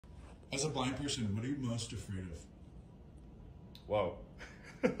As a blind person, what are you most afraid of? Whoa.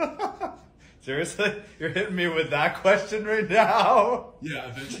 Seriously? You're hitting me with that question right now? Yeah,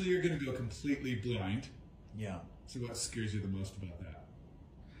 eventually you're going to go completely blind. Yeah. So what scares you the most about that?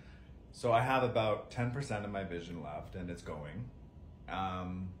 So I have about 10% of my vision left, and it's going.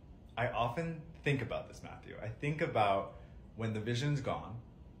 I often think about this, Matthew. I think about when the vision's gone,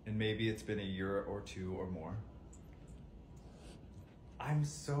 and maybe it's been a year or two or more. I'm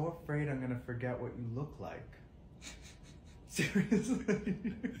so afraid I'm going to forget what you look like.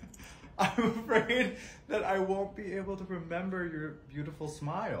 Seriously. I'm afraid that I won't be able to remember your beautiful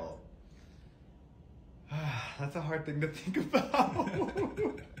smile. That's a hard thing to think about.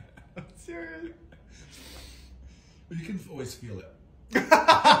 I'm serious. But you can always feel it.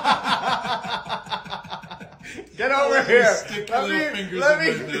 Get over here. Stick your little fingers Let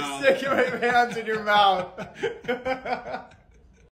in me your mouth. stick my hands in your mouth.